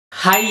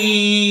Hiiiiiiii.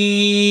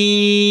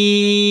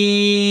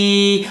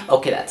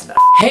 Okay, that's enough.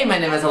 Hey, my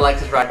name is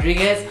Alexis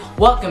Rodriguez.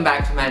 Welcome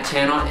back to my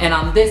channel, and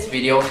on this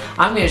video,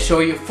 I'm going to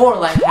show you 4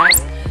 life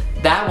hacks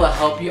that will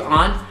help you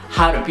on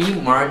how to be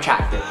more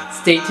attractive.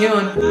 Stay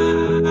tuned.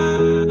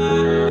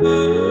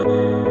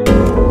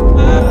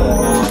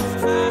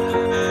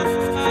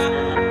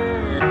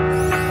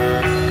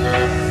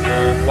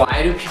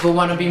 Why do people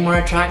want to be more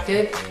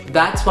attractive?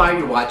 That's why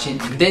you're watching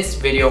this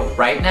video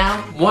right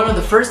now. One of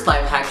the first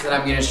life hacks that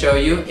I'm going to show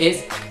you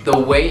is the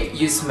way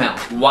you smell.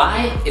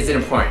 Why is it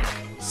important?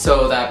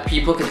 So that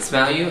people can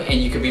smell you and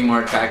you can be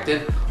more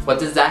attractive. What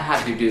does that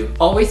have to do?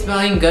 Always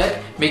smelling good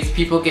makes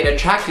people get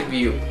attracted to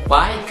you.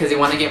 Why? Because they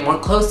want to get more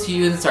close to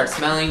you and start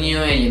smelling you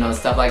and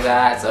stuff like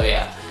that. So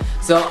yeah.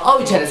 So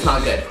always try to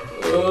smell good.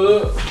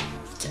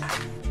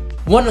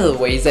 One of the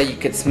ways that you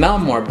could smell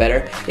more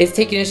better is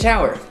taking a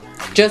shower.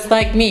 Just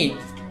like me.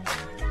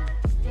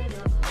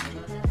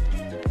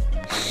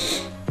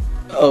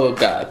 Oh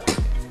god.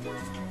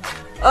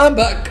 I'm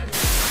back.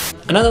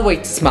 Another way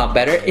to smell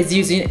better is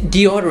using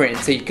deodorant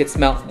so you could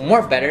smell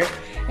more better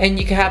and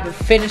you can have a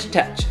finished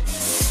touch.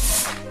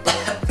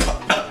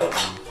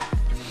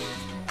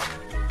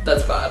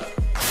 That's bad.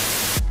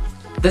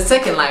 The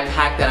second life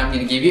hack that I'm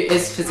going to give you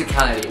is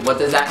physicality. What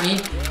does that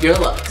mean? Your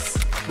looks.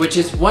 Which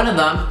is one of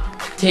them,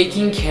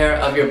 taking care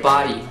of your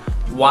body.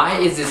 Why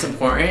is this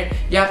important?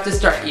 You have to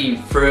start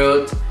eating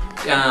fruit,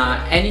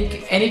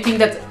 anything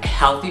that's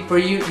healthy for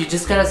you. You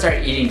just gotta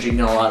start eating,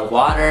 drinking a lot of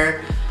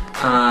water,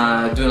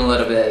 doing a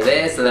little bit of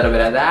this, a little bit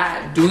of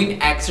that.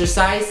 Doing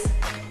exercise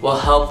will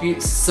help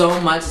you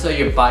so much so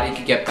your body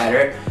can get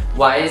better.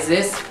 Why is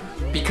this?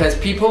 Because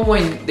people,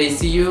 when they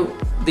see you,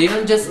 they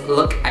don't just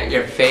look at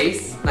your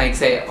face, like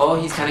say,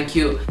 oh, he's kind of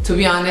cute. To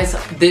be honest,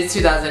 this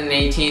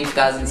 2018,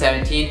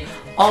 2017,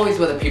 always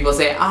what the people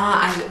say,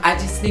 I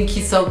just think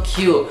he's so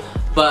cute.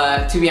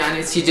 But to be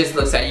honest, he just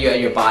looks at you,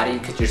 at your body,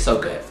 because you're so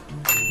good.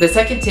 The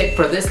second tip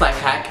for this life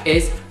hack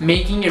is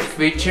making your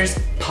features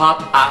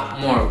pop out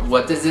more.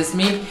 What does this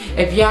mean?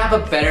 If you have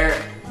a better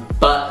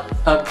butt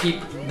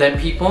than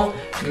people,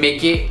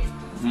 make it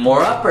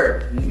more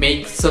upper.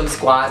 Make some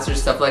squats or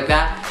stuff like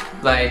that.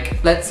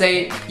 Like, let's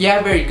say you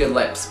have very good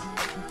lips.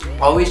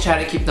 Always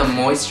try to keep them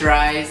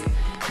moisturized,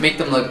 make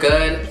them look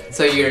good,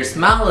 so your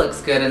smile looks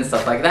good and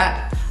stuff like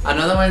that.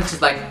 Another one is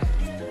just like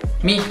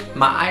me,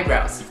 my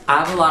eyebrows. I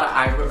have a lot of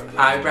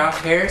eyebrow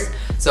hairs,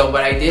 so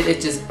what I did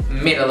is just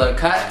made a little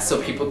cut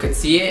so people could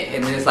see it,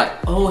 and then it's like,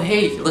 oh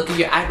hey, look at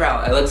your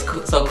eyebrow, it looks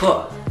so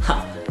cool.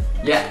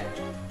 Yeah.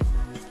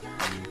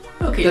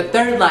 Okay, the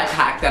third life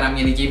hack that I'm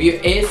gonna give you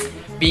is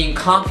being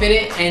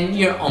confident in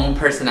your own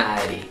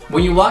personality.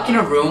 When you walk in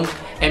a room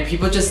and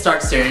people just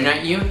start staring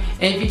at you,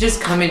 and if you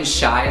just come in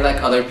shy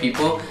like other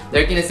people,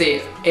 they're gonna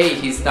say, hey,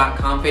 he's not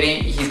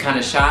confident, he's kind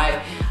of shy,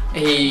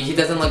 he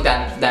doesn't look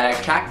that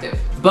attractive.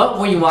 But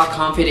when you walk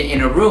confident in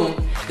a room,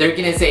 they're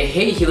gonna say,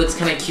 hey, he looks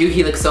kind of cute,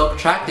 he looks so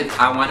attractive,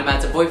 I want him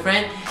as a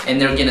boyfriend, and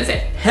they're gonna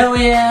say, hell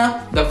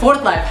yeah! The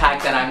fourth life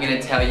hack that I'm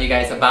gonna tell you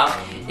guys about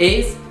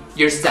is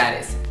your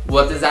status.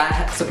 What does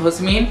that supposed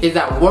to mean? Is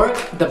that work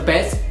the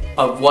best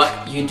of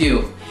what you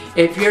do.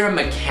 If you're a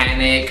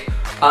mechanic,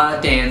 a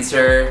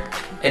dancer,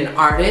 an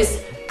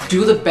artist,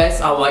 do the best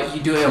at what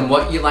you do and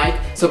what you like,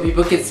 so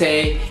people can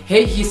say,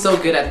 hey, he's so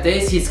good at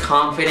this, he's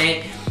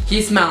confident,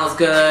 he smells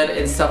good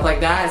and stuff like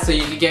that, so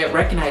you can get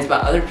recognized by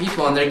other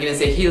people and they're gonna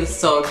say he looks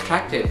so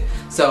attractive.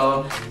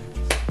 So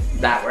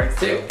that works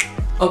too.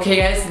 Okay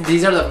guys,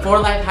 these are the 4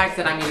 life hacks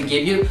that I'm gonna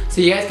give you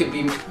so you guys could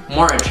be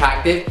more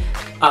attractive.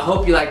 I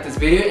hope you like this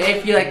video.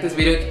 If you like this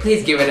video,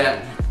 please give it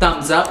a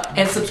thumbs up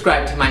and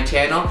subscribe to my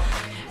channel.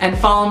 And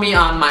follow me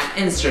on my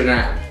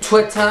Instagram,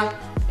 Twitter,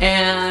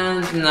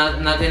 and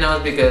nothing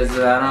else because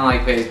I don't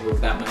like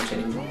Facebook that much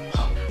anymore.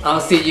 I'll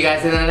see you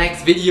guys in the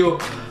next video.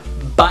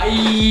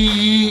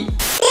 Bye!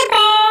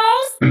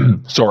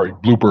 Bloopers! Sorry,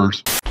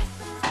 bloopers.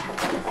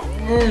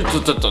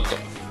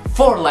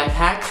 4 life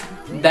hacks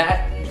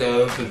that...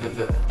 The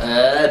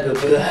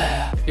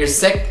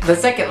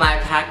second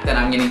life hack that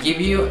I'm gonna give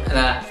you,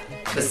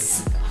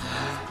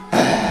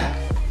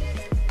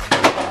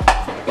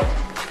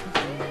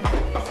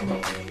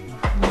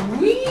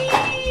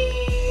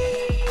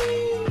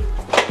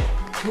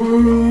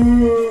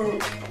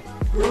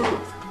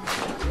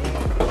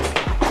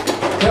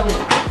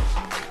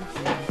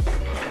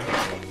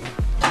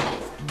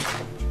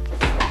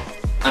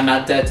 I'm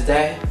not dead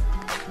today,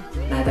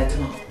 not dead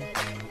tomorrow.